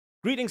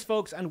Greetings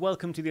folks and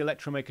welcome to the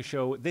Electromaker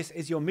show. This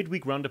is your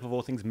midweek roundup of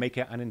all things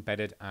maker and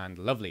embedded and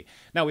lovely.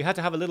 Now we had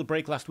to have a little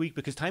break last week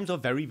because times are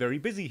very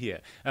busy here,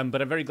 but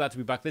I'm very glad to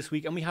be back this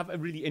week and we have a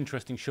really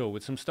interesting show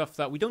with some stuff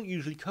that we don't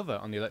usually cover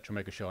on the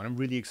Electromaker show and I'm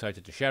really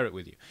excited to share it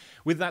with you.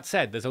 With that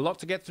said, there's a lot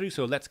to get through,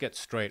 so let's get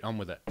straight on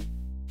with it.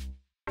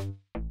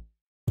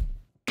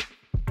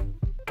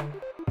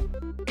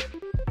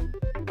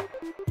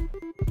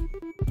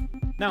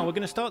 Now, we're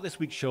going to start this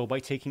week's show by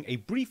taking a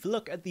brief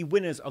look at the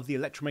winners of the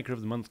Electromaker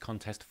of the Month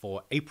contest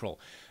for April.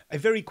 A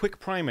very quick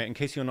primer in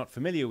case you're not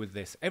familiar with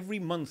this. Every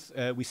month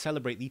we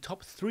celebrate the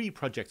top 3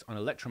 projects on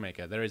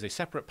Electromaker. There is a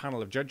separate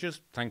panel of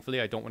judges, thankfully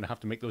I don't want to have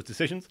to make those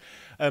decisions,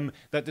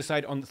 that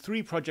decide on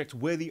 3 projects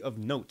worthy of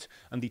note.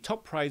 And the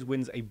top prize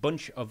wins a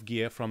bunch of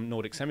gear from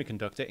Nordic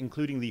Semiconductor,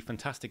 including the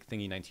fantastic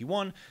Thingy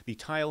 91, the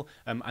Tile,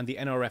 and the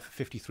NRF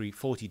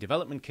 5340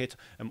 development kit,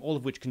 all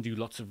of which can do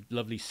lots of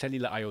lovely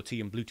cellular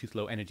IoT and Bluetooth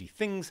low energy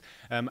things.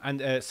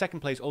 And second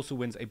place also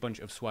wins a bunch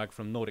of swag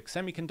from Nordic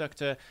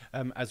Semiconductor,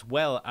 as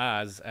well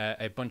as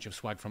a bunch of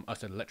swag from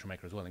us at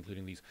Electromaker as well,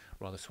 including these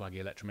rather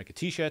swaggy Electromaker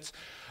t-shirts.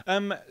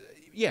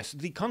 Yes,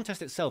 the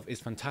contest itself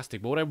is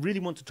fantastic, but what I really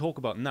want to talk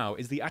about now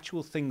is the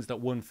actual things that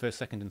won first,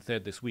 second, and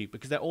third this week,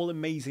 because they're all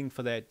amazing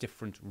for their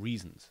different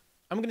reasons.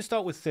 I'm going to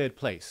start with third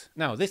place.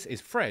 Now, this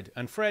is Fred,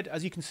 and Fred,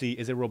 as you can see,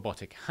 is a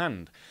robotic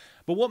hand.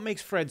 But what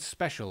makes Fred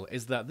special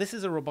is that this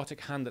is a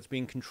robotic hand that's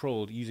being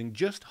controlled using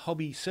just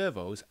hobby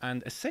servos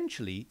and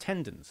essentially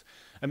tendons.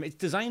 It's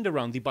designed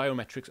around the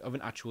biometrics of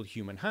an actual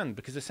human hand,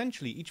 because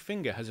essentially each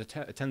finger has a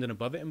tendon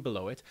above it and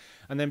below it,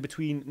 and then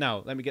between,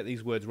 now, let me get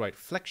these words right,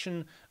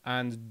 flexion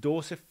and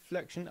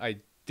dorsiflexion. I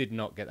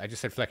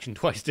just said flexion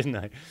twice, didn't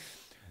I?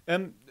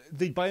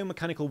 The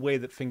biomechanical way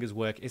that fingers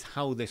work is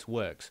how this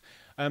works.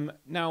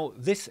 Now,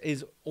 this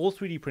is all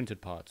 3D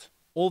printed parts,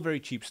 all very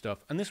cheap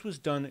stuff, and this was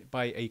done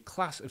by a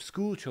class of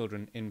school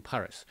children in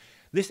Paris.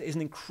 This is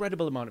an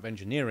incredible amount of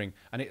engineering,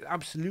 and it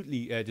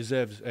absolutely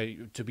deserves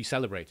to be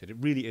celebrated. It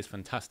really is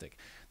fantastic.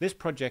 This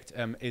project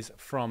is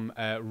from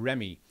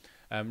Remy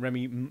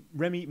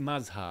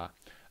Mazhar.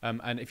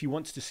 And if you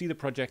want to see the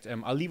project,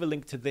 I'll leave a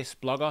link to this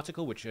blog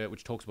article, which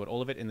talks about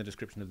all of it, in the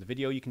description of the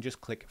video. You can just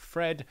click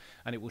Fred,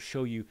 and it will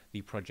show you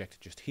the project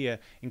just here,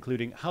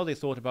 including how they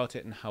thought about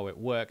it and how it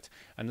worked.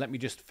 And let me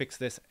just fix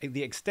this.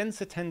 The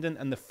extensor tendon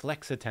and the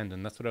flexor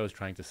tendon, that's what I was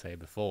trying to say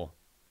before.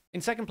 In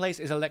second place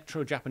is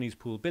Electro-Japanese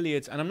Pool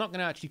Billiards, and I'm not going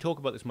to actually talk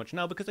about this much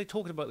now because I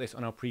talked about this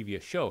on our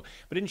previous show.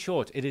 But in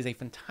short, it is a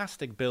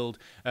fantastic build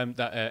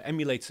that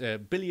emulates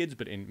billiards,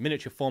 but in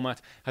miniature format,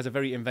 has a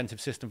very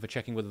inventive system for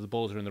checking whether the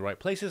balls are in the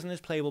right places, and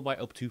is playable by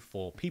up to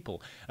 4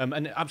 people.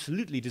 And it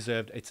absolutely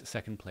deserved its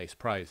second place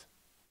prize.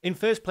 In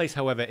first place,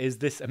 however, is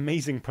this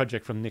amazing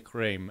project from Nick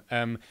Rame.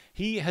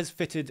 He has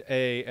fitted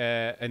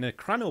an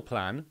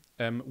Ekranoplan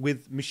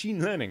with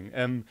machine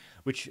learning,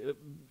 which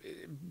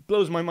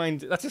blows my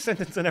mind. That's a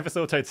sentence I never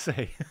thought I'd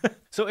say.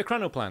 So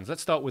Ekranoplans,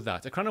 let's start with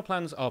that.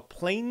 Ekranoplans are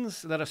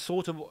planes that are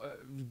sort of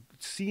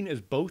seen as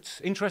boats.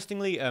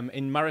 Interestingly,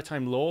 in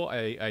maritime law,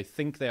 I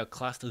think they are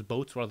classed as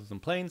boats rather than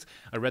planes.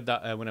 I read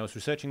that when I was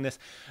researching this.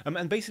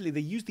 And basically, they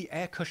use the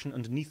air cushion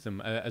underneath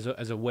them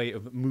as a way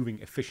of moving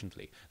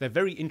efficiently. They're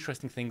very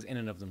interesting things in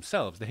and of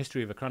themselves. The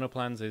history of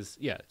Ekranoplans is,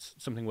 yeah, it's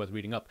something worth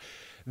reading up.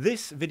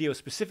 This video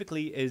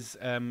specifically is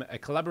a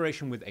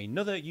collaboration with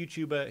another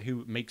YouTuber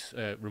who makes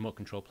remote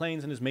control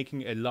planes and is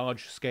making a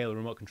large-scale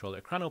remote control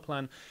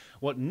Ekranoplan.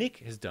 What Nick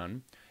has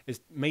done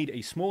is made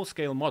a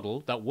small-scale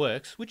model that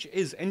works, which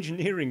is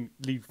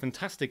engineeringly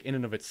fantastic in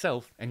and of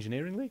itself, and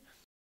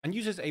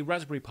uses a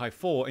Raspberry Pi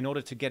 4 in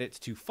order to get it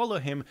to follow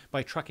him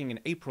by tracking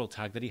an April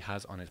tag that he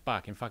has on his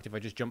back. In fact, if I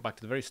just jump back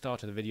to the very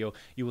start of the video,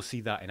 you will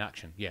see that in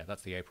action. Yeah,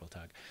 that's the April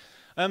tag.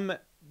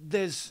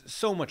 There's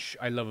so much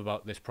I love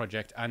about this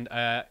project, and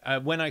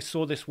when I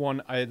saw this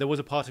one, there was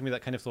a part of me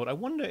that kind of thought, I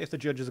wonder if the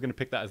judges are going to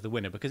pick that as the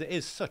winner, because it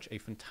is such a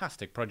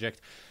fantastic project.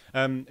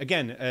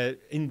 Again,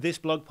 in this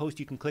blog post,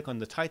 you can click on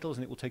the titles,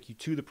 and it will take you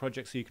to the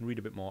project so you can read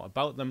a bit more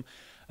about them.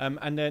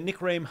 And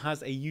Nick Rame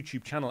has a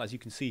YouTube channel. As you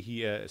can see,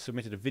 he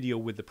submitted a video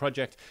with the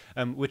project,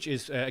 which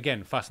is,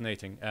 again,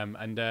 fascinating.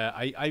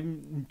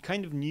 I'm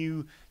kind of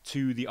new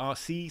to the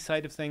RC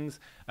side of things,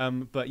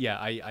 but yeah,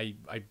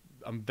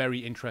 I'm very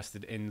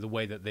interested in the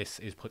way that this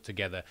is put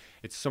together.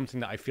 It's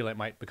something that I feel like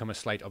might become a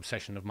slight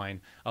obsession of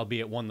mine,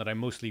 albeit one that I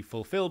mostly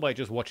fulfill by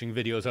just watching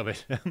videos of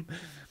it.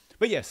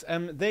 But yes,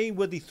 they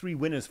were the 3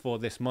 winners for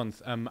this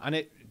month, and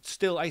it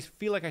still, I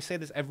feel like I say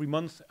this every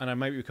month, and I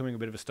might be becoming a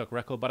bit of a stuck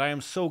record, but I am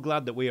so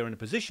glad that we are in a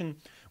position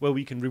where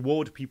we can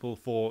reward people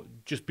for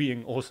just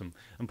being awesome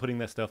and putting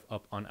their stuff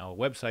up on our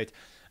website.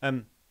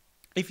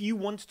 If you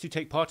want to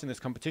take part in this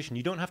competition,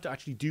 you don't have to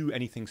actually do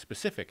anything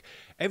specific.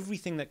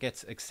 Everything that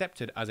gets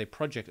accepted as a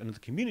project under the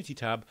community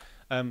tab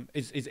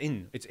it's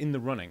in the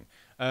running.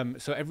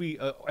 So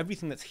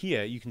everything that's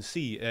here, you can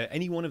see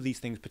any one of these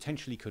things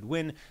potentially could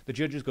win. The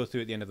judges go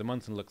through at the end of the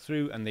month and look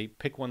through, and they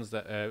pick ones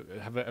that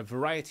have a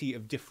variety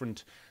of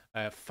different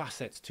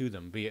facets to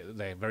them. Be it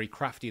they're very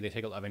crafty, they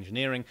take a lot of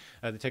engineering,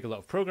 they take a lot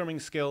of programming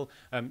skill.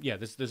 Yeah,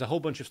 there's a whole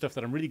bunch of stuff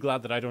that I'm really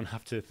glad that I don't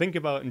have to think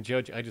about and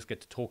judge. I just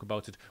get to talk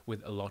about it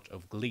with a lot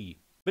of glee.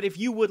 But if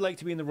you would like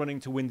to be in the running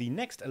to win the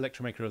next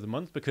Electromaker of the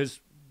month, because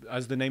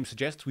as the name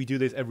suggests, we do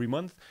this every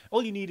month,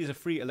 all you need is a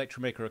free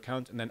Electromaker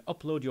account and then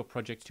upload your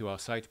project to our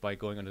site by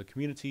going under the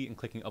community and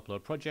clicking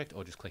upload project,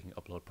 or just clicking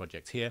upload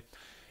project here.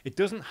 It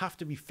doesn't have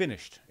to be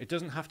finished. It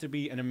doesn't have to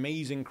be an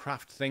amazing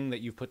craft thing that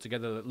you've put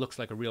together that looks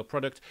like a real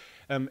product.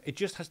 It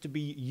just has to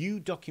be you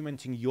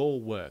documenting your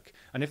work.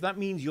 And if that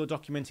means you're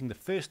documenting the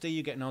first day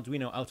you get an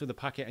Arduino out of the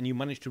packet and you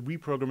manage to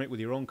reprogram it with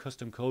your own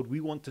custom code, we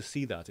want to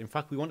see that. In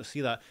fact, we want to see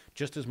that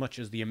just as much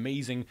as the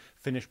amazing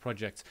finished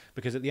projects,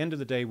 because at the end of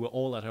the day, we're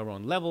all at our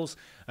own levels.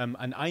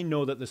 And I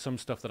know that there's some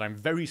stuff that I'm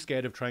very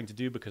scared of trying to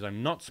do because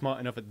I'm not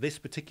smart enough at this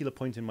particular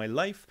point in my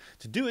life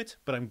to do it,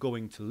 but I'm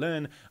going to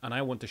learn, and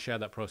I want to share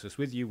that process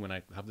with you when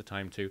I have the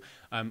time to.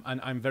 And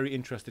I'm very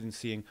interested in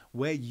seeing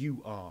where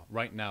you are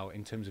right now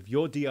in terms of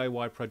your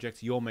DIY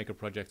projects, your maker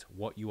projects,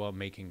 what you are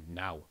making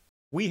now.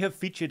 We have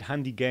featured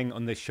Handy Geng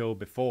on this show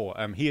before.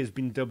 He has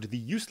been dubbed the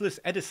useless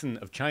Edison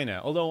of China,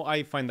 although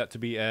I find that to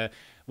be,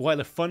 while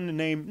a fun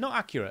name, not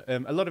accurate.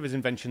 A lot of his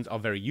inventions are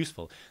very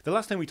useful. The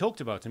last time we talked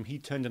about him, he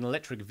turned an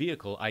electric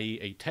vehicle, i.e.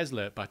 a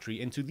Tesla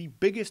battery, into the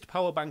biggest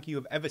power bank you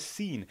have ever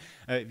seen.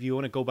 If you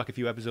want to go back a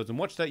few episodes and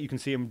watch that, you can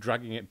see him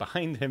dragging it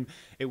behind him.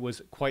 It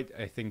was quite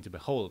a thing to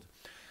behold.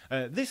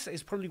 This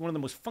is probably one of the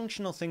most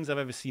functional things I've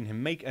ever seen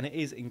him make, and it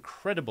is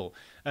incredible.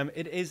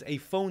 It is a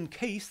phone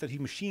case that he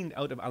machined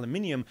out of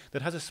aluminium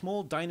that has a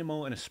small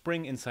dynamo and a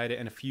spring inside it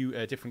and a few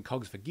different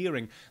cogs for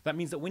gearing. That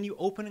means that when you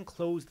open and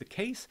close the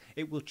case,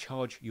 it will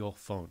charge your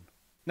phone.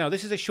 Now,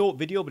 this is a short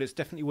video, but it's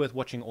definitely worth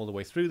watching all the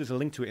way through. There's a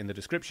link to it in the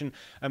description.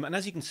 And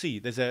as you can see,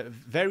 there's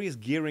various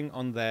gearing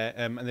on there,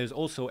 and there's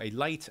also a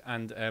light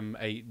and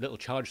a little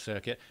charge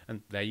circuit.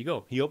 And there you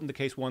go. He opened the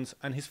case once,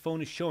 and his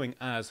phone is showing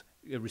as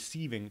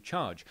receiving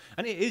charge.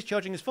 And it is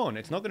charging his phone.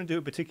 It's not going to do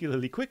it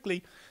particularly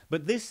quickly,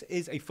 but this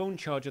is a phone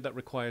charger that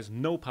requires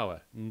no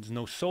power. There's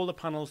no solar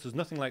panels. There's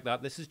nothing like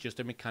that. This is just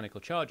a mechanical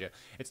charger.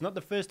 It's not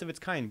the first of its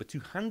kind, but to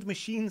hand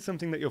machine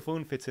something that your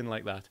phone fits in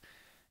like that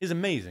is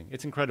amazing.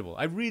 It's incredible.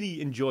 I really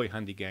enjoy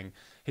Handy Geng.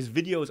 His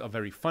videos are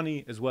very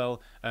funny as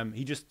well.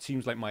 He just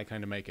seems like my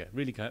kind of maker.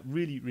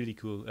 Really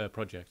cool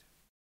project.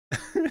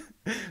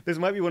 This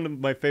might be one of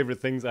my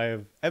favorite things I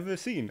have ever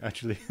seen,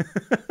 actually.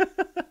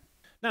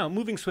 Now,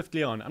 moving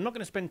swiftly on, I'm not going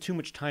to spend too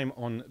much time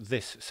on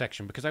this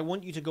section because I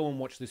want you to go and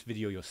watch this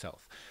video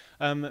yourself.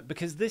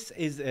 Because this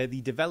is the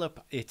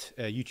Develop It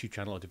YouTube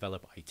channel, or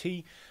Develop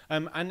IT,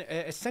 and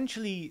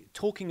essentially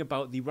talking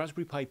about the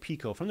Raspberry Pi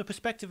Pico from the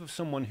perspective of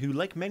someone who,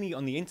 like many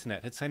on the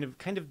internet, had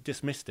kind of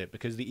dismissed it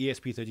because the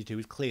ESP32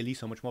 is clearly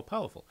so much more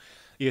powerful.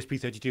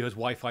 ESP32 has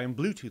Wi-Fi and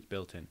Bluetooth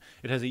built in.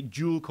 It has a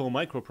dual-core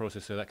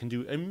microprocessor that can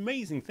do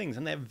amazing things,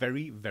 and they're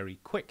very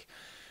quick.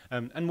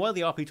 And while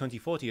the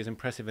RP2040 is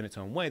impressive in its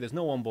own way, there's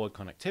no onboard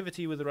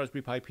connectivity with the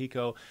Raspberry Pi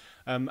Pico.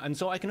 And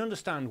so I can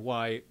understand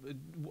why,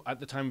 at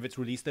the time of its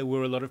release, there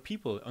were a lot of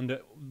people under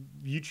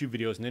YouTube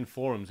videos and in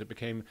forums. It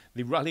became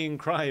the rallying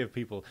cry of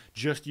people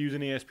just using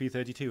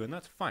ESP32, and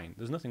that's fine.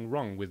 There's nothing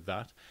wrong with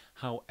that.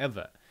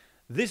 However,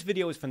 this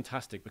video is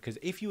fantastic because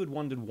if you had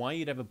wondered why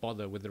you'd ever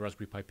bother with the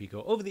Raspberry Pi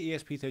Pico over the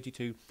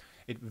ESP32,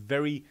 it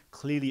very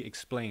clearly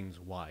explains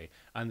why.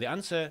 And the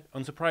answer,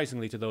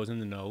 unsurprisingly to those in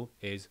the know,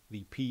 is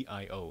the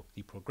PIO,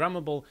 the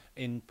Programmable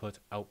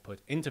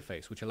Input-Output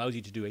Interface, which allows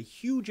you to do a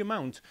huge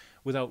amount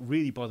without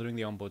really bothering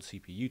the onboard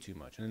CPU too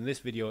much. And in this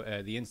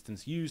video, the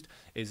instance used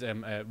is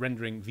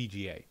rendering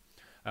VGA.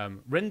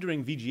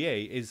 Rendering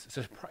VGA is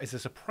a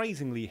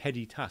surprisingly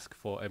heady task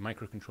for a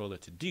microcontroller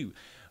to do,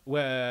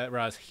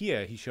 whereas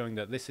here he's showing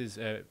that this is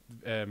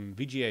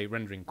VGA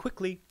rendering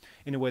quickly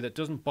in a way that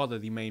doesn't bother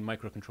the main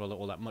microcontroller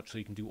all that much, so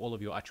you can do all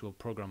of your actual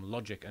program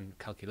logic and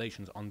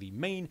calculations on the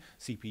main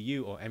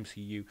CPU or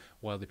MCU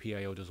while the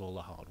PIO does all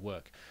the hard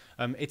work.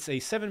 It's a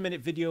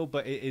 7-minute video,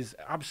 but it is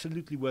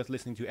absolutely worth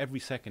listening to every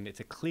second. It's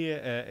a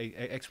clear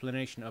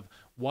explanation of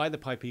why the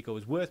Pi Pico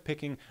is worth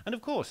picking, and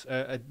of course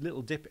a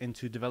little dip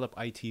into Develop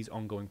IT's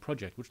ongoing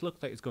project, which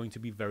looks like it's going to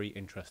be very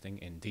interesting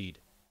indeed.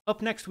 Up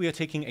next, we are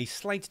taking a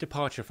slight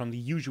departure from the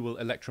usual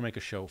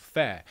Electromaker show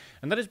fare,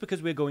 and that is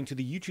because we're going to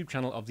the YouTube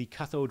channel of the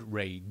Cathode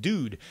Ray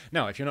Dude.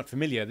 Now, if you're not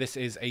familiar, this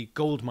is a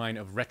goldmine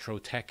of retro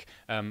tech,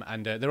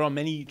 and there are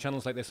many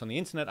channels like this on the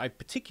internet. I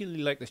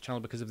particularly like this channel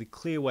because of the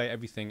clear way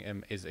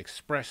everything is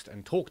expressed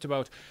and talked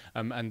about,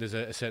 and there's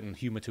a certain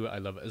humor to it I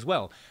love as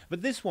well.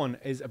 But this one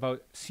is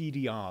about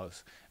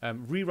CDRs,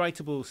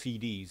 rewritable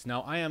CDs.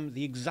 Now, I am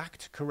the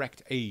exact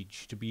correct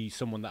age to be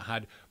someone that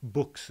had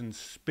books and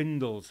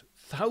spindles,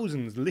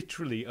 thousands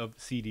literally of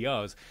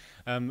CDRs,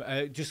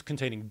 just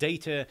containing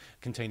data,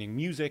 containing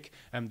music.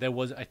 There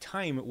was a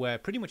time where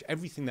pretty much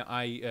everything that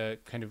I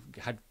kind of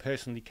had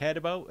personally cared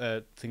about,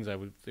 things I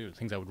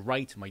would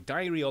write, my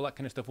diary, all that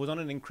kind of stuff, was on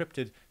an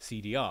encrypted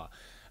CDR.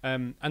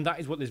 And that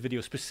is what this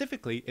video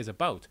specifically is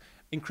about.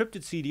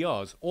 Encrypted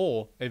CDRs,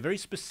 or a very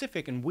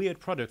specific and weird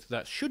product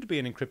that should be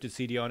an encrypted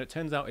CDR and it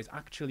turns out is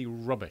actually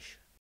rubbish.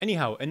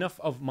 Anyhow, enough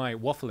of my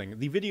waffling.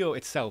 The video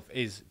itself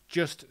is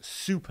just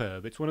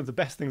superb. It's one of the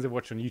best things I've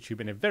watched on YouTube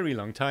in a very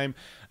long time.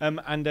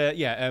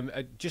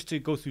 Just to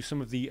go through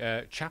some of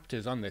the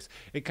chapters on this,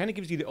 it kind of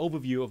gives you the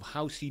overview of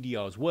how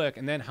CDRs work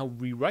and then how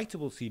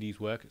rewritable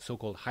CDs work,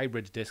 so-called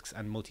hybrid disks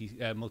and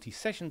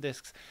multi-session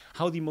disks,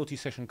 how the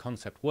multi-session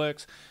concept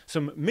works,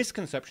 some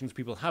misconceptions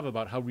people have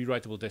about how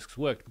rewritable disks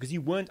work, because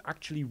you weren't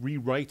actually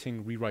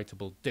rewriting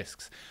rewritable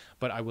disks.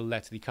 But I will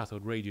let the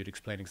Cathode Ray Dude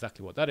explain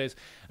exactly what that is.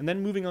 And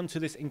then moving on to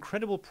this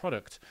incredible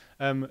product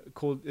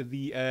called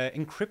the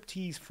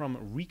Encryptees from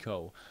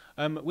Ricoh,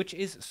 which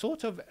is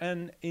sort of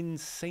an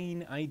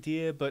insane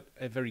idea, but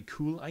a very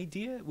cool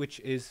idea,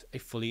 which is a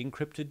fully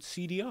encrypted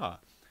CDR.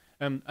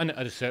 And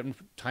at a certain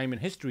time in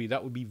history,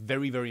 that would be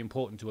very, very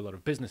important to a lot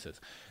of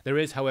businesses. There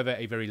is, however,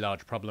 a very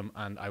large problem,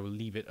 and I will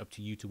leave it up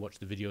to you to watch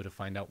the video to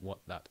find out what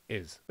that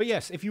is. But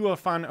yes, if you are a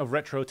fan of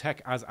retro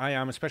tech, as I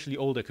am, especially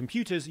older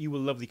computers, you will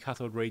love the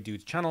Cathode Ray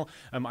Dude's channel.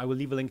 I will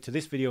leave a link to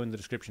this video in the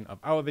description of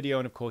our video,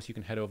 and of course, you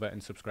can head over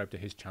and subscribe to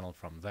his channel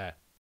from there.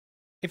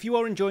 If you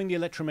are enjoying the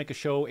Electromaker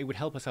show, it would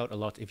help us out a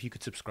lot if you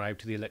could subscribe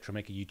to the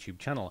Electromaker YouTube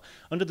channel.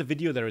 Under the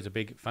video there is a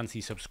big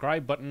fancy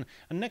subscribe button,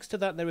 and next to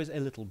that there is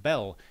a little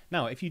bell.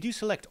 Now, if you do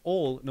select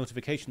all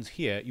notifications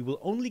here, you will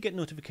only get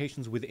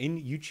notifications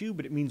within YouTube,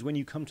 but it means when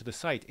you come to the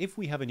site, if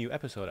we have a new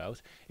episode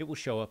out, it will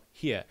show up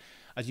here.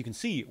 As you can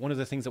see, one of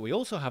the things that we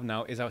also have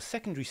now is our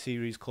secondary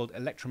series called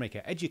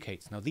Electromaker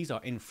Educates. Now, these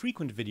are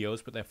infrequent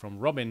videos, but they're from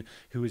Robin,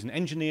 who is an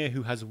engineer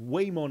who has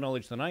way more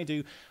knowledge than I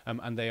do,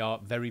 and they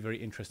are very,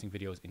 very interesting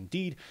videos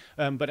indeed.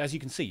 But as you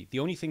can see, the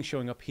only thing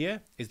showing up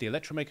here is the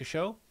Electromaker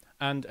show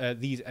and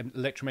these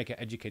Electromaker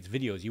Educates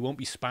videos. You won't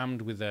be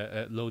spammed with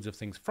loads of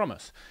things from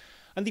us.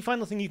 And the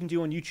final thing you can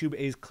do on YouTube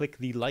is click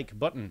the like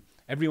button.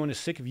 Everyone is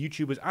sick of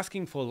YouTubers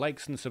asking for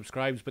likes and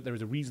subscribes, but there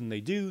is a reason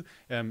they do.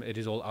 It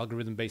is all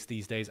algorithm-based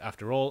these days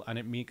after all, and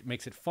it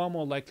makes it far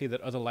more likely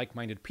that other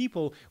like-minded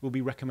people will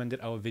be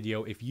recommended our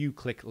video if you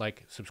click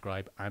like,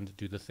 subscribe, and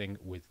do the thing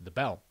with the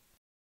bell.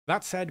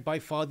 That said, by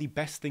far the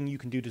best thing you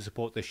can do to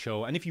support this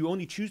show, and if you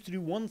only choose to do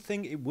one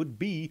thing, it would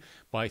be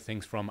buy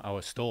things from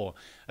our store.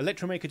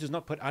 Electromaker does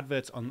not put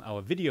adverts on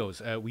our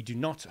videos. We do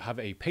not have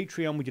a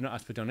Patreon, we do not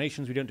ask for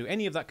donations, we don't do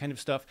any of that kind of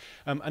stuff,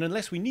 and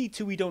unless we need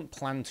to, we don't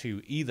plan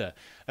to either.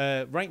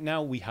 Right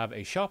now we have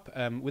a shop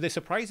with a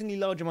surprisingly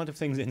large amount of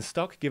things in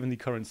stock given the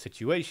current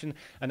situation,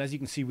 and as you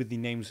can see with the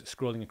names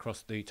scrolling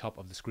across the top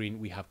of the screen,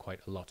 we have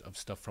quite a lot of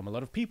stuff from a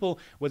lot of people,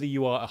 whether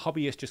you are a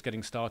hobbyist just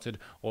getting started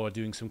or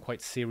doing some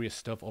quite serious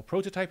stuff or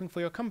prototyping for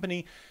your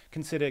company,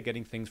 consider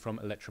getting things from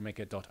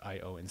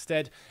Electromaker.io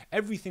instead.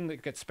 Everything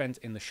that gets spent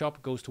in the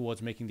shop goes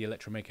towards making the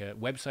Electromaker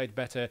website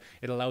better.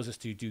 It allows us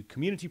to do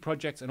community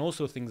projects and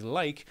also things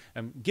like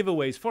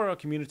giveaways for our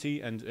community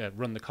and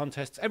run the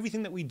contests,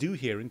 everything that we do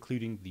here,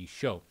 including the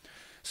show.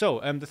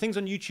 So, the things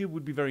on YouTube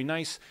would be very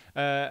nice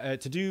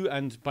to do,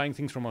 and buying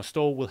things from our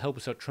store will help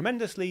us out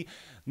tremendously.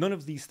 None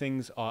of these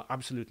things are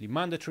absolutely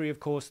mandatory,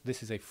 of course.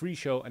 This is a free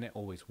show, and it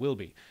always will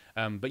be.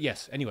 But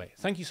yes, anyway,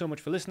 thank you so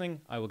much for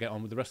listening. I will get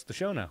on with the rest of the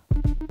show now.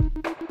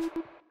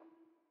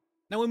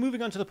 Now we're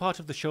moving on to the part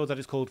of the show that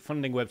is called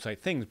Funding Website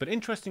Things, but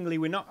interestingly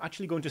we're not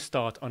actually going to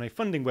start on a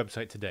funding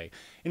website today.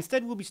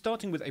 Instead we'll be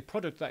starting with a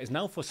product that is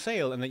now for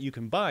sale and that you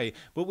can buy,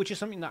 but which is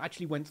something that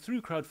actually went through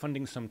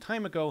crowdfunding some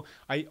time ago.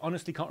 I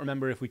honestly can't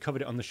remember if we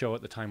covered it on the show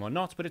at the time or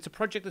not, but it's a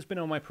project that's been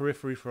on my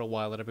periphery for a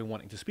while that I've been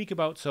wanting to speak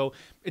about, so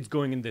it's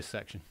going in this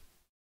section.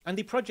 And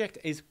the project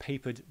is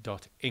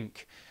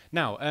paperd.ink.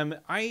 Now,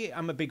 I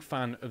am a big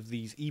fan of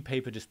these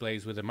e-paper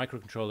displays with a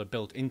microcontroller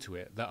built into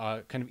it that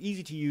are kind of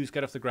easy to use,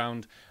 get off the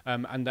ground,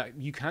 and that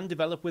you can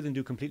develop with and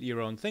do completely your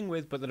own thing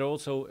with, but that are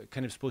also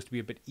kind of supposed to be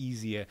a bit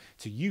easier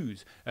to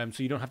use,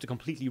 so you don't have to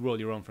completely roll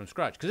your own from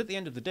scratch. Because at the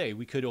end of the day,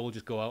 we could all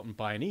just go out and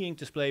buy an e-ink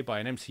display, buy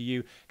an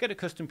MCU, get a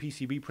custom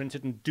PCB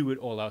printed and do it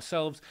all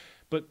ourselves.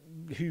 But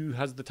who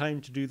has the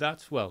time to do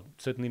that? Well,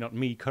 certainly not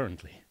me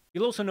currently.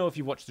 You'll also know if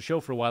you've watched the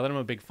show for a while that I'm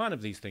a big fan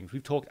of these things.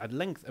 We've talked at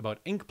length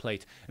about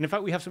Inkplate, and in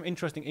fact we have some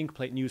interesting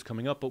Inkplate news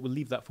coming up, but we'll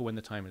leave that for when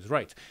the time is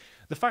right.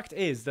 The fact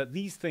is that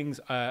these things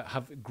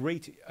have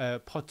great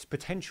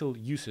potential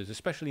uses,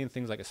 especially in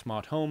things like a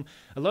smart home.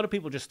 A lot of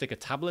people just stick a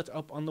tablet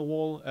up on the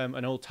wall,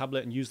 an old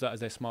tablet, and use that as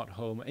their smart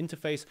home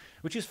interface,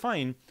 which is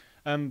fine.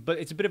 But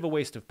it's a bit of a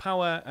waste of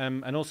power,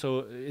 and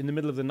also in the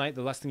middle of the night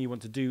the last thing you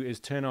want to do is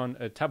turn on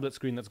a tablet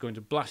screen that's going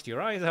to blast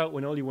your eyes out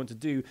when all you want to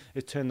do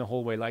is turn the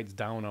hallway lights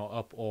down or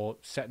up or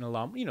set an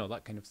alarm, you know,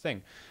 that kind of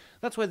thing.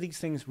 That's where these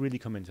things really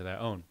come into their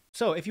own.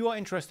 So if you are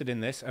interested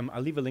in this,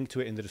 I'll leave a link to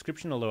it in the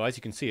description, although as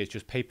you can see it's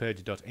just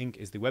paperd.ink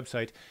is the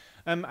website.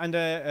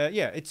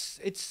 Yeah,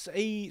 it's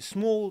a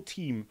small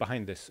team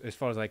behind this as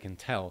far as I can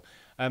tell.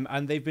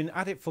 And they've been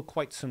at it for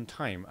quite some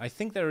time. I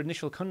think their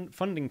initial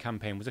funding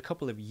campaign was a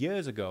couple of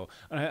years ago.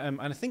 And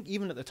I think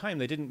even at the time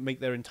they didn't make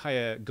their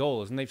entire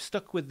goals, and they've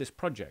stuck with this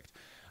project.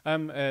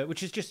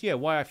 which is just, yeah,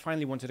 why I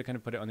finally wanted to kind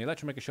of put it on the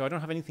Electromaker show. I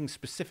don't have anything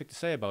specific to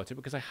say about it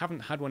because I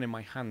haven't had one in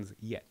my hands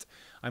yet.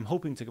 I'm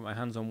hoping to get my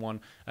hands on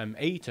one,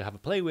 A, to have a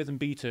play with, and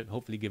B, to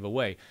hopefully give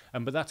away.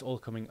 But that's all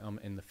coming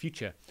in the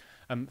future.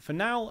 For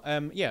now,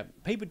 yeah,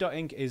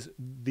 paperd.ink is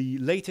the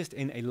latest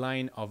in a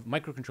line of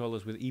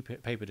microcontrollers with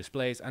e-paper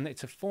displays, and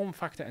it's a form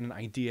factor and an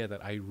idea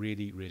that I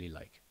really, really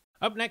like.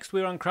 Up next,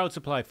 we're on crowd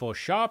supply for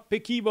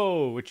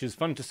ShaRPiKeebo, which is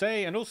fun to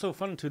say and also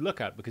fun to look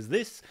at because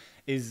this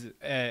is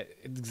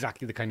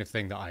exactly the kind of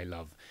thing that I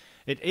love.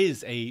 It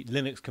is a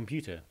Linux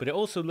computer, but it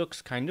also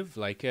looks kind of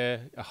like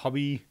a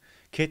hobby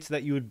kit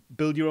that you would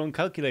build your own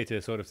calculator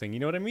sort of thing, you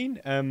know what I mean?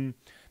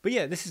 But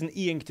yeah, this is an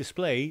e-ink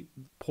display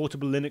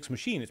portable Linux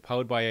machine. It's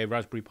powered by a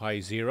Raspberry Pi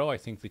Zero, I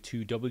think the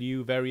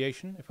 2W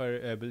variation, if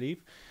I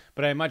believe.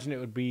 But I imagine it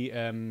would be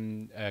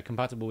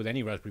compatible with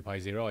any Raspberry Pi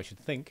Zero, I should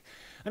think.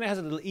 And it has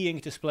a little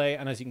e-ink display,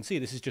 and as you can see,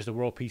 this is just a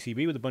raw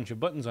PCB with a bunch of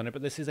buttons on it,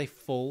 but this is a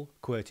full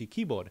QWERTY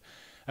keyboard.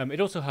 It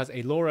also has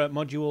a LoRa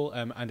module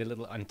and a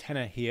little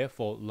antenna here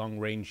for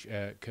long-range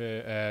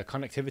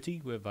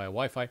connectivity via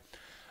Wi-Fi.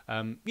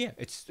 Yeah,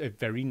 it's a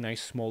very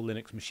nice small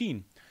Linux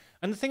machine.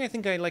 And the thing I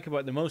think I like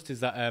about it the most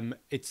is that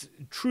it's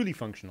truly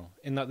functional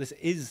in that this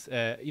is,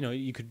 you know,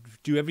 you could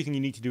do everything you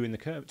need to do in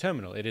the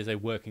terminal. It is a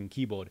working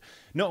keyboard.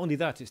 Not only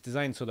that, it's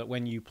designed so that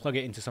when you plug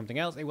it into something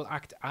else, it will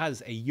act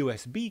as a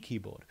USB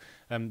keyboard.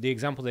 The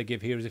example they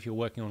give here is if you're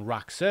working on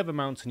rack server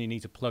mounts and you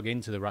need to plug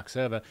into the rack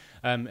server,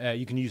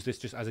 you can use this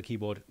just as a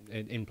keyboard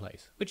in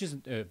place, which is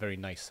a very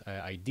nice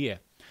idea.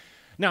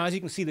 Now, as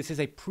you can see, this is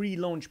a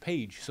pre-launch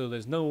page, so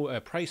there's no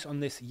price on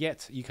this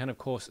yet. You can, of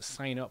course,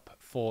 sign up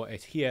for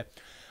it here.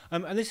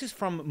 And this is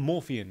from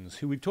Morphians,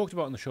 who we've talked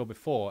about on the show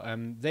before.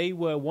 They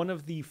were one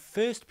of the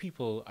first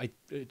people,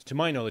 to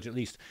my knowledge at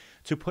least,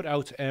 to put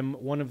out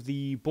one of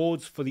the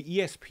boards for the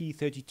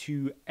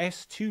ESP32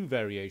 S2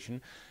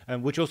 variation,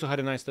 which also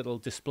had a nice little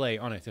display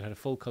on it. It had a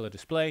full-color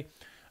display.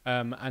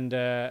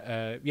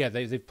 Yeah,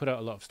 they've put out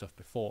a lot of stuff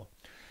before.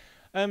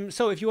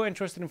 So if you are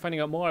interested in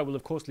finding out more, I will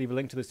of course leave a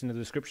link to this in the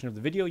description of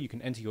the video. You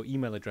can enter your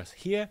email address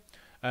here.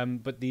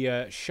 But the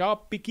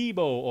ShaRPiKeebo,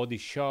 or the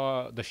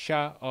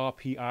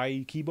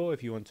ShaRPiKeebo,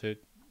 if you want to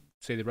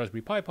say the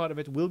Raspberry Pi part of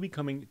it, will be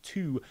coming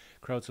to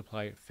crowd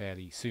supply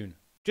fairly soon.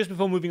 Just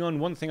before moving on,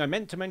 one thing I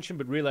meant to mention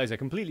but realised I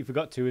completely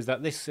forgot to is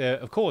that this,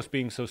 of course,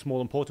 being so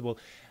small and portable,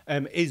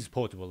 is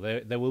portable.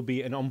 There will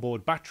be an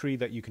onboard battery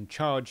that you can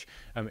charge.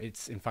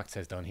 It's in fact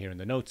says down here in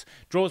the notes,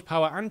 draws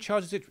power and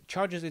charges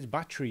its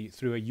battery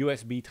through a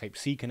USB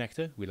Type-C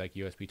connector. We like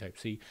USB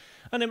Type-C.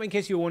 And in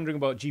case you're wondering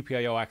about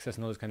GPIO access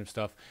and all this kind of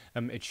stuff,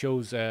 it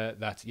shows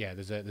that yeah,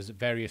 there's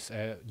various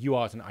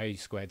UART and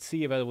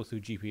I2C available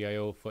through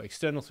GPIO for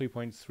external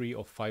 3.3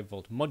 or 5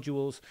 volt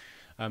modules.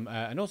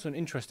 And also an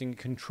interesting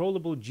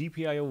controllable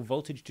GPIO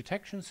voltage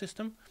detection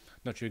system.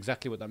 Not sure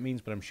exactly what that means,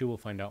 but I'm sure we'll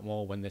find out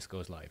more when this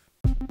goes live.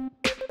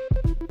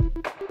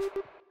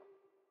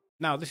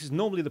 Now, this is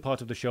normally the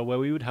part of the show where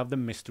we would have the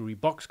mystery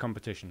box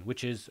competition,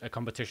 which is a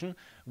competition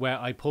where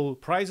I pull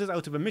prizes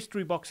out of a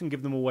mystery box and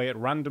give them away at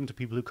random to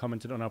people who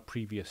commented on our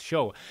previous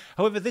show.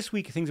 However, this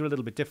week things are a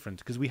little bit different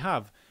because we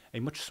have a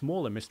much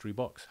smaller mystery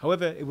box.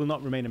 However, it will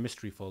not remain a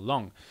mystery for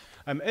long.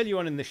 Earlier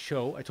on in this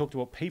show, I talked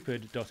about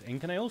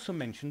paperd.ink, and I also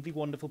mentioned the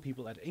wonderful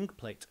people at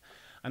Inkplate.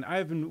 And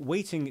I've been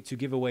waiting to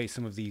give away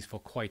some of these for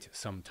quite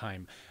some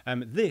time.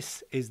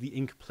 This is the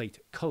Inkplate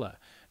Color.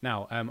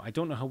 Now, I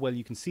don't know how well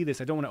you can see this.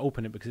 I don't want to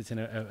open it because it's in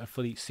a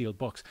fully sealed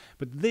box.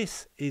 But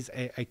this is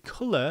a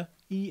color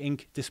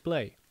e-ink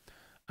display.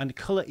 And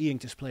color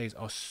e-ink displays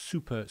are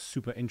super,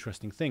 super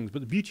interesting things. But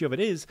the beauty of it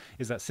is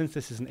that since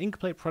this is an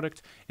Inkplate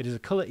product, it is a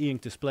color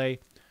e-ink display,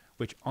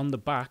 which on the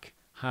back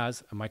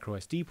has a micro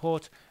SD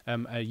port, a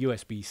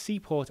USB-C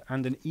port,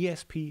 and an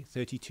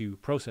ESP32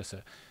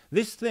 processor.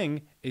 This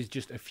thing is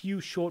just a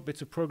few short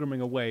bits of programming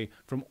away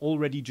from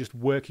already just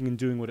working and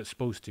doing what it's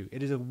supposed to.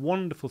 It is a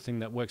wonderful thing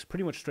that works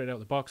pretty much straight out of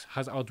the box,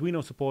 has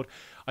Arduino support.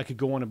 I could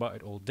go on about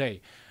it all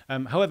day.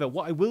 However,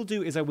 what I will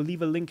do is I will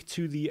leave a link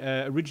to the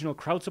original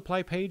crowd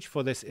supply page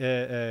for this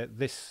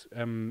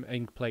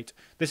Inkplate.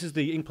 This is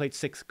the Inkplate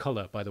 6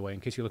 color, by the way, in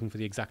case you're looking for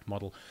the exact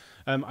model.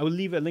 I will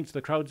leave a link to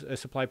the crowd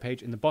supply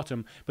page in the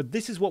bottom, but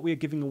this is what we are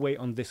giving away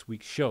on this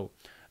week's show.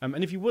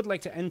 And if you would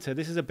like to enter,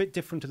 this is a bit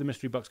different to the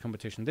mystery box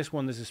competition. This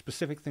one, there's a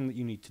specific thing that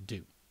you need to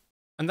do.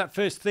 And that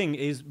first thing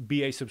is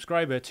be a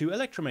subscriber to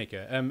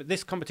Electromaker.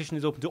 This competition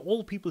is open to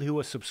all people who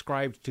are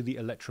subscribed to the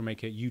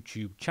Electromaker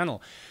YouTube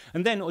channel.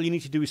 And then all you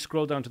need to do is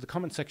scroll down to the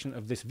comment section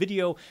of this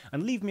video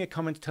and leave me a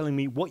comment telling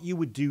me what you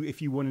would do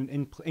if you won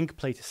an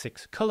Inkplate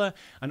 6 color,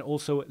 and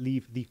also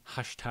leave the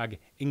hashtag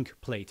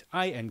Inkplate,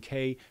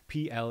 INKPLATE.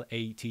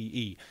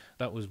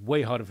 That was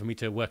way harder for me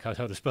to work out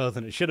how to spell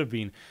than it should have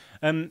been.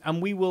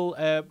 And we will,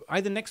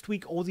 either next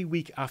week or the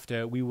week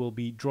after, we will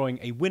be drawing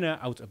a winner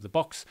out of the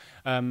box.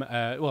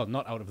 Well,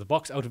 not out of the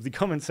box, out of the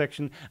comment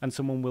section, and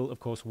someone will, of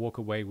course, walk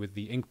away with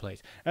the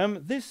Inkplate.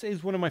 This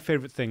is one of my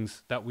favorite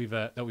things that we've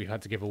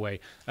had to give away.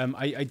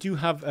 I do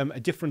have a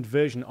different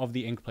version of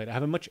the Inkplate. I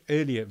have a much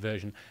earlier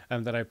version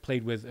that I've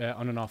played with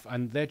on and off,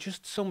 and they're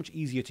just so much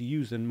easier to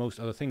use than most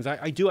other things.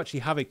 I do actually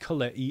have a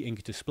color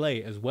e-ink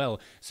display as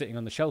well, sitting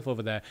on the shelf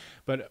over there,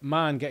 but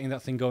man, getting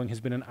that thing going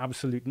has been an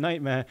absolute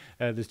nightmare.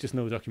 There's just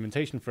no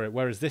documentation for it,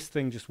 whereas this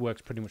thing just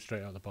works pretty much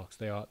straight out of the box.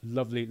 They are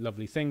lovely,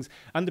 lovely things,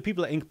 and the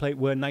people at Inkplate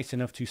were nice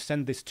enough to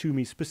send this to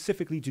me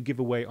specifically to give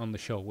away on the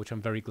show, which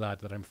I'm very glad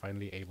that I'm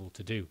finally able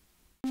to do.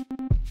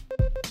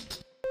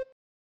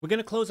 We're going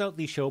to close out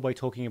the show by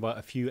talking about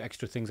a few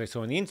extra things I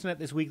saw on the internet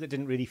this week that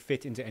didn't really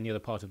fit into any other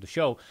part of the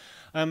show.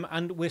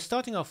 And we're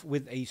starting off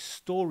with a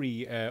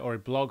story or a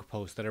blog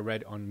post that I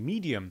read on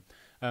Medium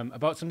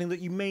about something that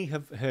you may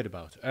have heard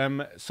about.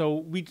 So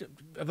we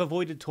have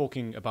avoided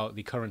talking about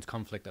the current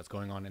conflict that's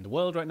going on in the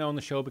world right now on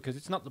the show because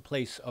it's not the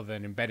place of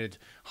an embedded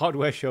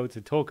hardware show to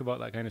talk about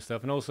that kind of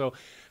stuff. And also,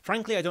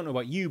 frankly, I don't know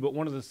about you, but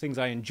one of the things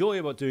I enjoy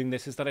about doing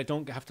this is that I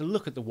don't have to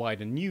look at the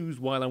wider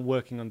news while I'm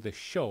working on this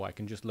show. I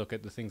can just look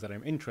at the things that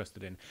I'm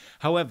interested in.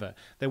 However,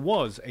 there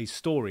was a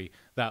story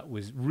that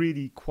was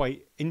really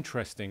quite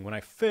interesting. When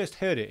I first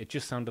heard it, it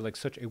just sounded like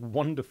such a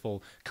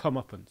wonderful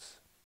comeuppance.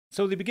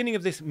 So the beginning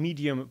of this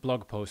Medium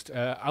blog post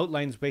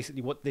outlines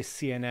basically what this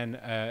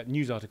CNN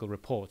news article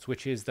reports,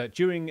 which is that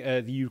during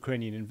the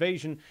Ukrainian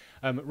invasion,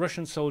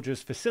 Russian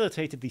soldiers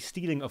facilitated the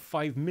stealing of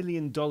 $5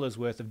 million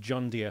worth of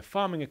John Deere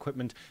farming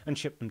equipment and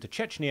shipped them to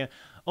Chechnya,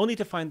 only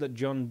to find that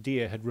John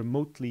Deere had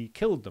remotely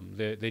killed them.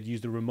 They'd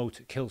used a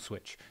remote kill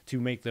switch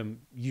to make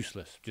them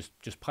useless,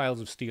 just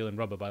piles of steel and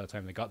rubber by the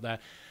time they got there.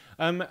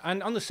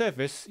 And on the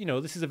surface, you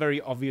know, this is a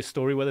very obvious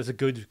story where there's a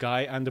good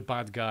guy and a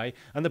bad guy,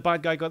 and the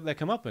bad guy got their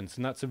comeuppance,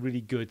 and that's a really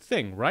good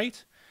thing,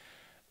 right?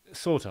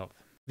 Sort of.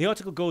 The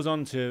article goes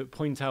on to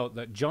point out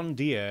that John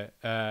Deere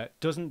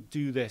doesn't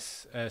do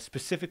this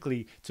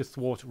specifically to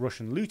thwart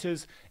Russian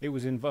looters. It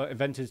was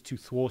invented to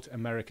thwart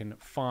American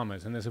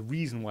farmers, and there's a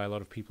reason why a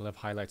lot of people have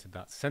highlighted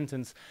that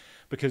sentence,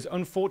 because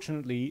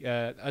unfortunately,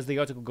 as the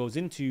article goes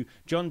into,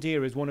 John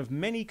Deere is one of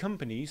many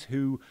companies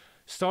who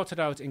started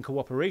out in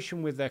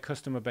cooperation with their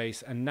customer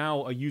base and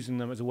now are using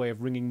them as a way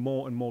of wringing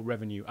more and more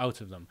revenue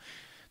out of them.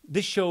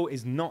 This show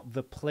is not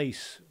the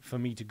place for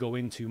me to go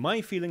into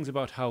my feelings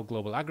about how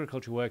global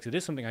agriculture works. It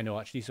is something I know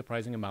actually a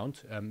surprising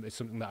amount. It's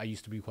something that I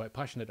used to be quite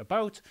passionate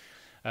about,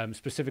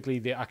 specifically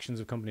the actions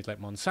of companies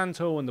like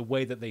Monsanto and the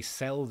way that they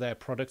sell their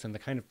products and the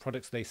kind of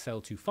products they sell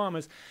to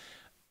farmers.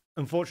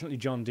 Unfortunately,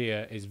 John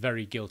Deere is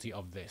very guilty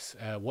of this.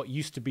 What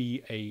used to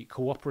be a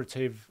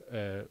cooperative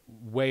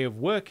way of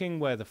working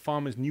where the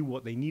farmers knew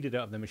what they needed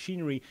out of their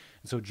machinery,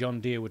 and so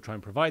John Deere would try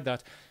and provide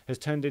that, has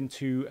turned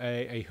into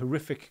a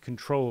horrific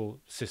control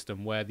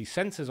system where the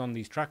sensors on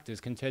these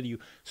tractors can tell you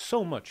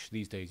so much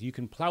these days. You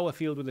can plow a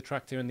field with a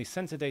tractor, and the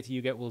sensor data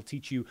you get will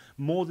teach you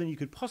more than you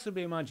could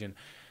possibly imagine.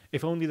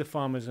 If only the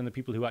farmers and the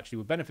people who actually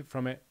would benefit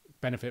from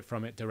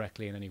it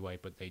directly in any way,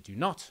 but they do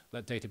not.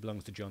 That data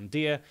belongs to John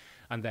Deere,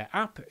 and their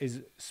app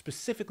is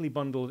specifically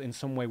bundled in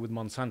some way with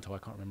Monsanto. I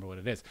can't remember what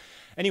it is.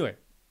 Anyway,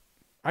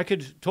 I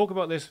could talk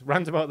about this,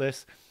 rant about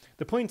this.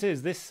 The point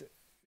is, this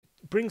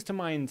brings to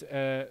mind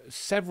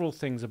several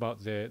things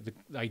about the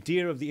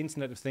idea of the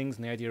Internet of Things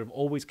and the idea of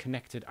always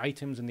connected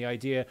items and the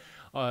idea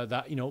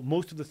that, you know,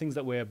 most of the things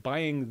that we're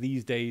buying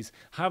these days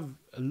have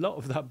a lot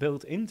of that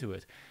built into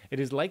it. It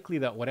is likely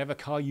that whatever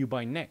car you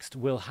buy next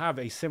will have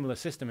a similar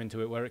system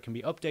into it where it can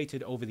be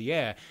updated over the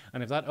air,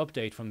 and if that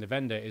update from the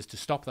vendor is to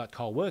stop that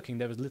car working,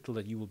 there is little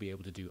that you will be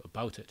able to do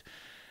about it.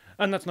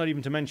 And that's not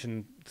even to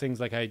mention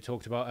things like I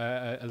talked about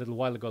a little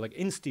while ago, like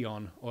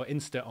Insteon or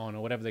Instaon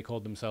or whatever they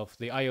called themselves,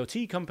 the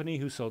IoT company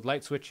who sold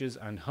light switches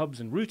and hubs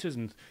and routers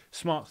and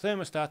smart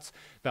thermostats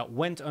that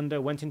went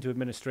into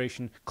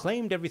administration,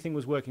 claimed everything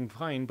was working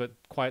fine, but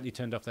quietly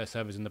turned off their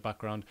servers in the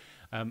background.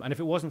 And if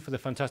it wasn't for the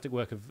fantastic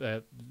work of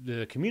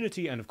the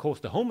community and, of course,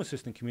 the Home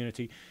Assistant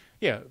community,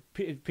 yeah,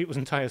 people's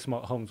entire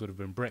smart homes would have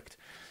been bricked.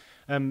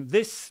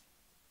 This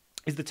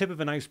is the tip of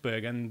an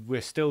iceberg, and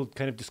we're still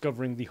kind of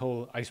discovering the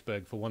whole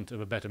iceberg, for want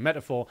of a better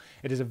metaphor.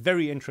 It is a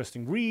very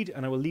interesting read,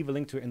 and I will leave a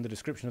link to it in the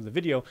description of the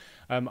video.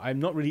 I'm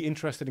not really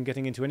interested in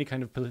getting into any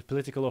kind of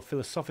political or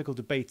philosophical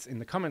debates in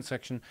the comment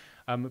section,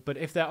 but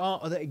if there are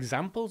other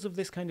examples of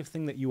this kind of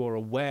thing that you are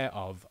aware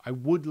of, I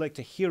would like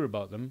to hear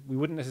about them. We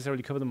wouldn't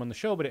necessarily cover them on the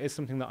show, but it is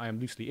something that I am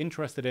loosely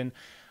interested in,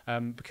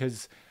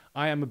 because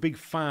I am a big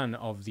fan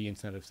of the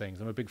Internet of Things.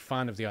 I'm a big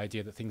fan of the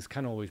idea that things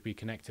can always be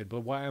connected.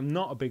 But what I'm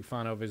not a big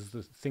fan of is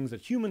the things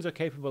that humans are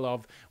capable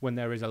of when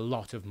there is a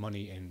lot of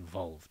money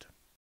involved.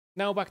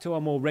 Now back to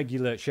our more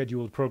regular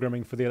scheduled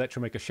programming for the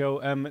Electromaker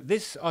show.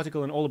 This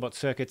article on All About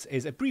Circuits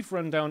is a brief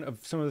rundown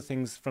of some of the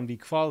things from the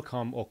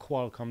Qualcomm, or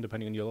Qualcomm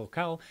depending on your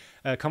locale,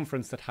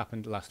 conference that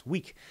happened last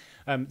week.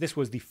 This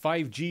was the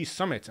 5G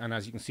Summit, and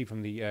as you can see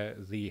from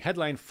the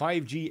headline,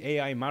 5G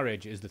AI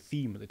marriage is the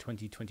theme of the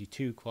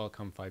 2022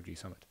 Qualcomm 5G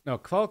Summit. Now,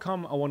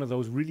 Qualcomm are one of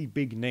those really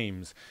big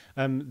names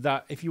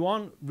that if you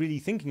aren't really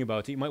thinking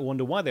about it, you might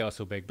wonder why they are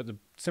so big, but the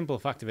simple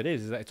fact of it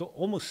is that it's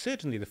almost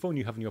certainly the phone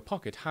you have in your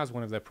pocket has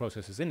one of their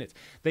processors in it.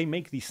 They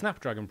make the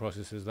Snapdragon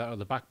processors that are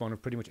the backbone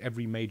of pretty much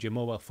every major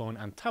mobile phone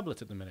and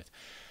tablet at the minute.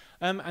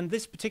 And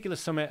this particular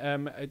summit,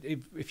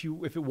 if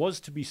it was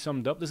to be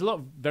summed up, there's a lot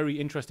of very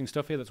interesting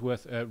stuff here that's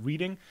worth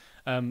reading.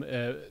 And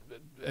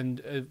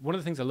one of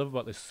the things I love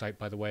about this site,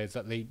 by the way, is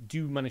that they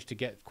do manage to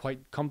get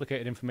quite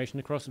complicated information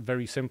across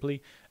very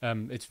simply.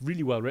 It's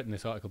really well written,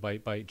 this article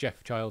by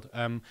Jeff Child.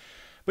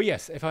 But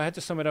yes, if I had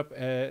to sum it up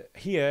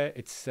here,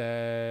 it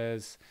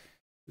says...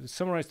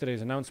 Summarize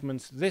today's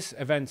announcements. This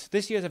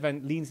year's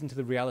event leans into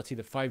the reality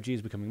that 5G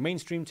is becoming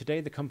mainstream.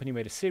 Today, the company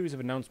made a series of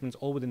announcements,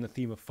 all within the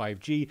theme of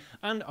 5G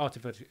and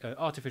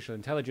artificial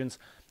intelligence,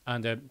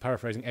 and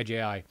paraphrasing Edge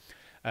AI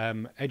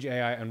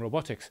and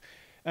robotics.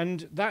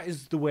 And that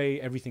is the way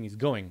everything is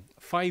going.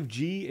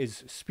 5G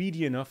is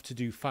speedy enough to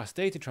do fast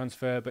data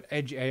transfer, but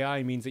Edge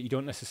AI means that you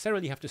don't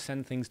necessarily have to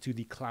send things to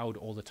the cloud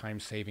all the time,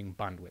 saving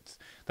bandwidth.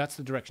 That's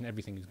the direction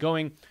everything is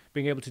going.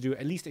 Being able to do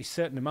at least a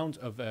certain amount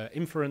of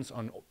inference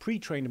on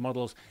pre-trained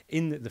models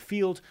in the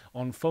field,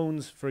 on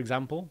phones, for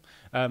example,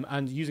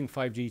 and using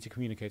 5G to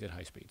communicate at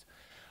high speeds.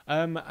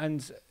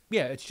 And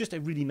yeah, it's just a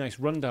really nice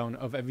rundown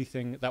of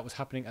everything that was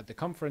happening at the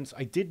conference.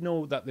 I did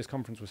know that this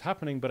conference was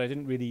happening, but I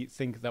didn't really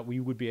think that we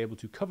would be able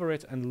to cover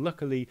it. And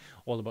luckily,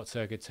 All About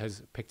Circuits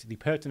has picked the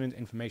pertinent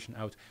information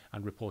out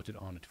and reported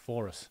on it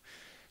for us.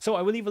 So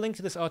I will leave a link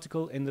to this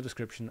article in the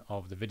description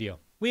of the video.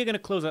 We are going to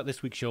close out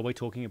this week's show by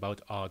talking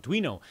about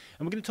Arduino,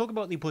 and we're going to talk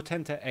about the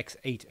Potenza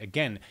X8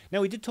 again.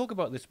 Now, we did talk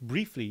about this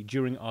briefly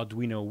during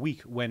Arduino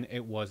Week when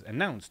it was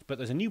announced, but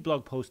there's a new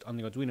blog post on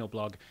the Arduino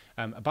blog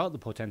about the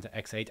Potenza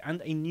X8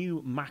 and a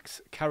new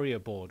Max carrier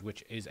board,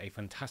 which is a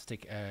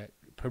fantastic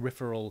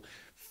peripheral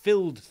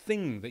filled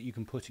thing that you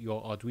can put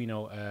your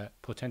Arduino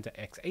Potenza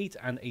X8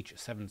 and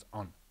H7s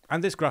on.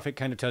 And this graphic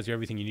kind of tells you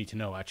everything you need to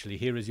know, actually.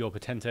 Here is your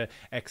Potenza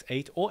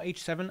X8 or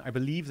H7. I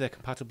believe they're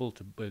compatible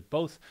with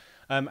both.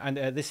 And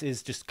this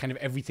is just kind of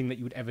everything that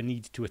you would ever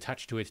need to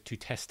attach to it to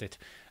test it.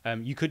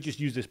 You could just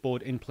use this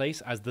board in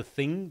place as the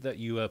thing that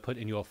you put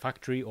in your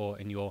factory or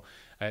in your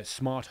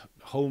smart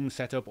home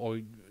setup, or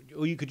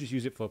you could just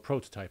use it for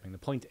prototyping. The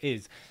point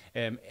is,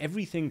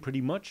 everything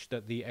pretty much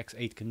that the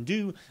X8 can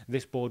do,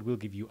 this board will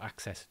give you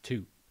access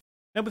to.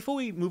 Now, before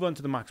we move on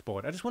to the Max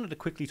board, I just wanted to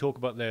quickly talk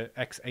about the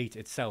X8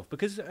 itself,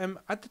 because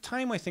at the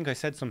time I think I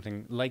said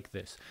something like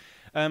this.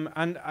 And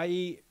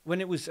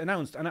when it was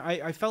announced, and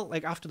I felt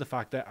like after the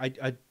fact that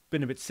I'd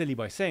been a bit silly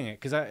by saying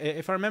it, because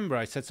if I remember,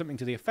 I said something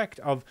to the effect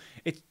of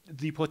it's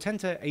the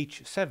Potenza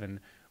H7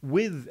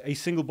 with a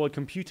single board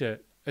computer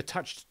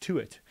attached to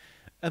it.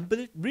 But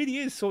it really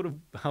is sort of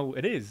how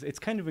it is. It's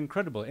kind of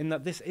incredible in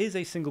that this is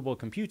a single board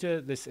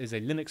computer. This is a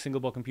Linux single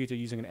board computer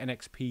using an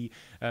NXP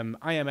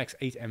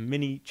IMX8M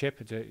mini chip.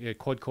 It's a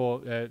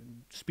quad-core,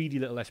 speedy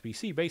little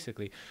SBC,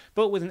 basically,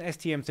 but with an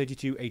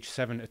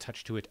STM32H7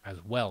 attached to it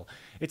as well.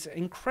 It's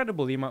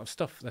incredible the amount of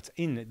stuff that's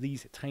in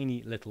these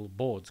tiny little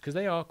boards, because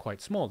they are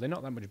quite small. They're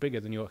not that much bigger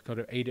than your kind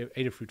of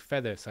Adafruit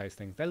feather size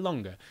things. They're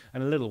longer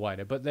and a little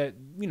wider, but they're,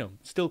 you know,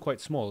 still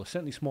quite small,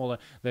 certainly smaller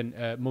than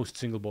most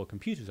single board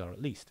computers are,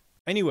 at least.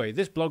 Anyway,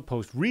 this blog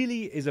post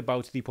really is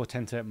about the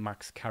Potenza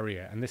Max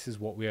carrier, and this is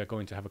what we are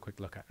going to have a quick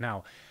look at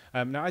now.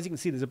 Now, as you can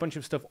see, there's a bunch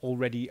of stuff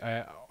already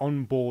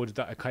on board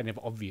that are kind of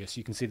obvious.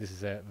 You can see this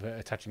is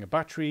attaching a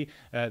battery.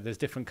 There's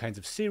different kinds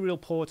of serial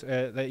port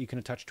that you can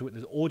attach to it.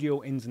 There's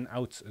audio ins and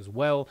outs as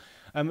well.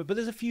 But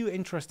there's a few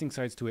interesting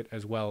sides to it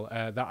as well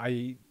that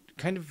I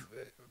kind of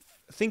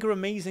think are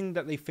amazing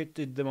that they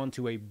fitted them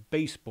onto a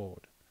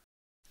baseboard.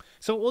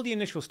 So all the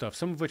initial stuff,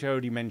 some of which I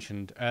already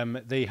mentioned,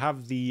 they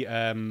have the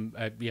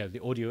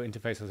audio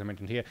interface, as I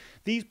mentioned here.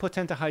 These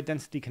Potenza high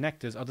density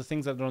connectors are the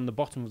things that are on the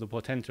bottom of the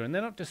Potenza, and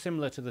they're not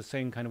dissimilar to the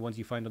same kind of ones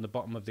you find on the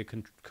bottom of the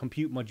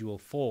Compute Module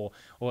 4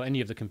 or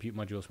any of the compute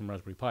modules from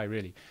Raspberry Pi,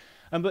 really.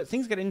 But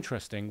things get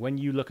interesting when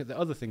you look at the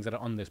other things that are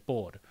on this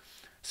board.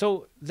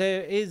 So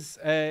there is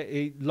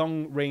a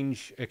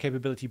long-range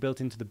capability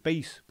built into the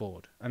base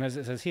board, and as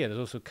it says here, there's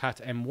also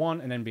Cat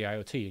M1 and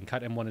NB-IoT, and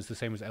Cat M1 is the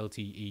same as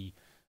LTE-M,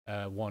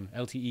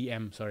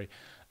 sorry.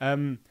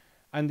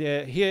 And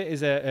here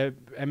is a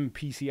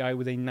MPCI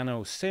with a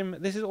nano SIM.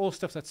 This is all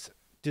stuff that's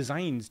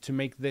designed to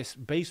make this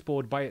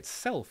baseboard by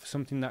itself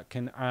something that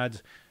can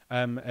add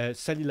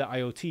cellular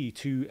IoT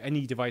to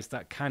any device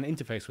that can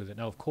interface with it.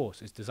 Now, of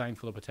course, it's designed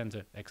for the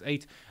Potenza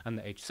X8 and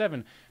the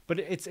H7, but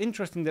it's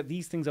interesting that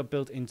these things are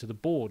built into the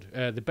board,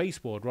 the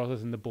baseboard, rather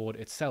than the board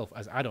itself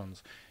as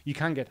add-ons. You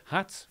can get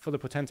hats for the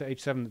Potenza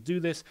H7 that do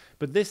this,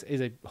 but this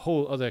is a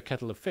whole other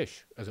kettle of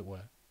fish, as it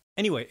were.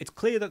 Anyway, it's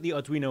clear that the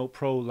Arduino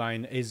Pro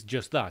line is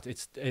just that.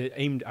 It's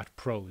aimed at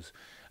pros.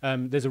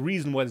 There's a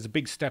reason why there's a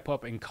big step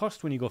up in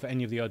cost when you go for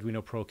any of the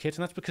Arduino Pro kit,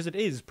 and that's because it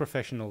is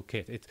professional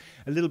kit. It's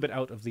a little bit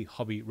out of the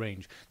hobby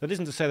range. That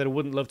isn't to say that I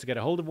wouldn't love to get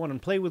a hold of one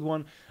and play with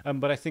one,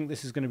 but I think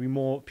this is going to be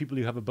more people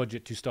who have a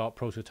budget to start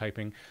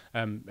prototyping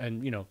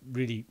and, you know,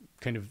 really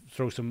kind of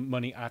throw some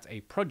money at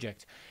a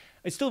project.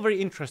 It's still very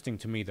interesting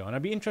to me, though, and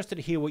I'd be interested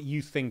to hear what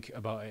you think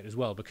about it as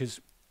well, because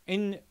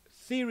in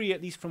theory,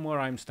 at least from where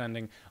I'm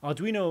standing,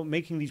 Arduino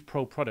making these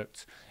pro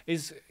products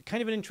is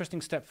kind of an interesting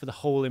step for the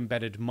whole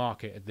embedded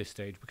market at this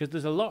stage, because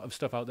there's a lot of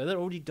stuff out there that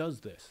already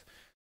does this,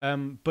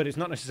 but it's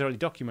not necessarily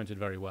documented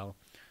very well,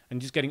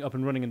 and just getting up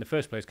and running in the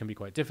first place can be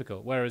quite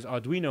difficult, whereas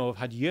Arduino have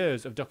had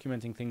years of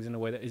documenting things in a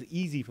way that is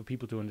easy for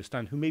people to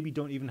understand who maybe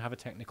don't even have a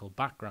technical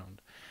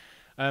background.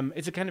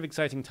 It's a kind of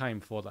exciting time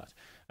for that.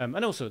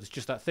 And also, it's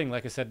just that thing,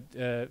 like I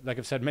said, like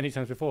I've said many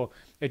times before,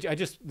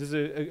 there's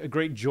a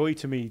great joy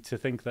to me to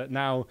think that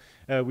now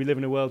we live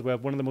in a world where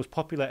one of the most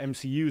popular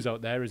MCUs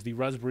out there is the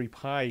Raspberry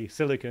Pi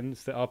Silicon.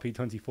 It's the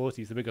RP2040,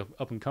 it's the big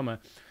up-and-comer.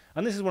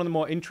 And this is one of the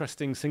more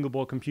interesting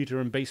single-board computer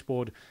and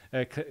baseboard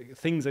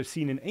things I've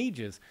seen in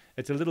ages.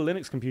 It's a little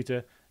Linux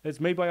computer.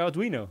 It's made by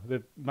Arduino,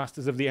 the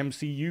masters of the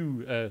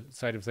MCU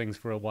side of things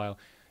for a while.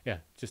 Yeah,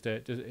 just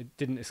it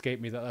didn't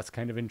escape me that that's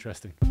kind of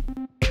interesting.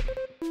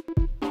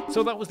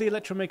 So that was the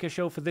Electromaker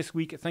show for this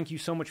week. Thank you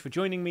so much for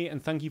joining me,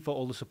 and thank you for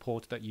all the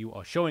support that you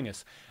are showing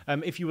us.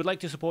 If you would like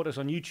to support us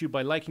on YouTube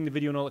by liking the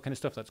video and all that kind of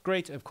stuff, that's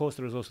great. Of course,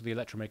 there is also the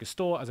Electromaker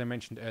store, as I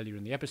mentioned earlier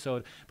in the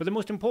episode. But the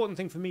most important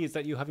thing for me is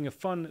that you're having a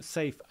fun,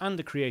 safe, and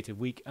a creative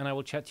week, and I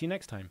will chat to you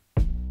next time.